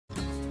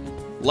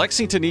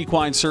Lexington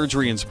Equine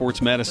Surgery and Sports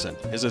Medicine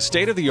is a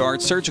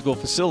state-of-the-art surgical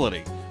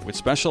facility which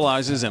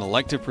specializes in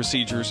elective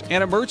procedures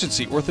and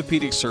emergency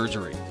orthopedic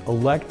surgery.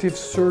 Elective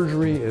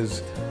surgery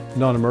is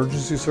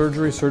non-emergency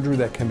surgery, surgery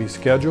that can be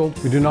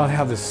scheduled. We do not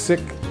have the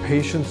sick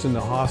patients in the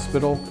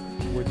hospital.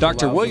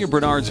 Dr. William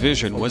Bernard's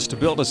vision was to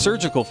build a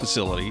surgical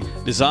facility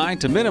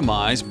designed to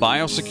minimize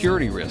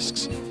biosecurity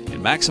risks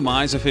and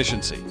maximize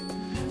efficiency.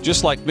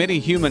 Just like many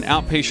human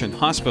outpatient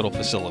hospital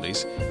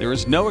facilities, there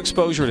is no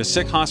exposure to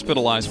sick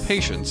hospitalized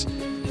patients,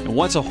 and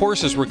once a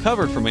horse is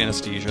recovered from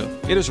anesthesia,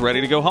 it is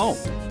ready to go home.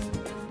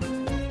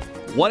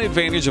 One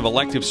advantage of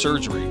elective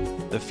surgery,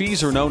 the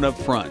fees are known up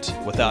front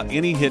without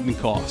any hidden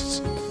costs.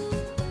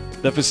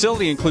 The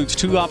facility includes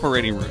 2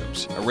 operating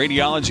rooms, a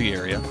radiology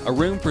area, a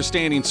room for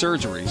standing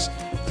surgeries,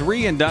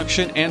 3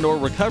 induction and/or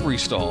recovery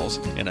stalls,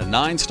 and a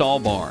 9-stall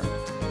barn.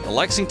 The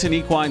Lexington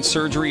Equine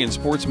Surgery and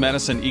Sports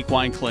Medicine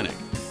Equine Clinic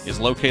is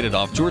located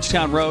off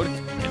Georgetown Road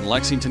in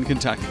Lexington,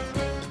 Kentucky.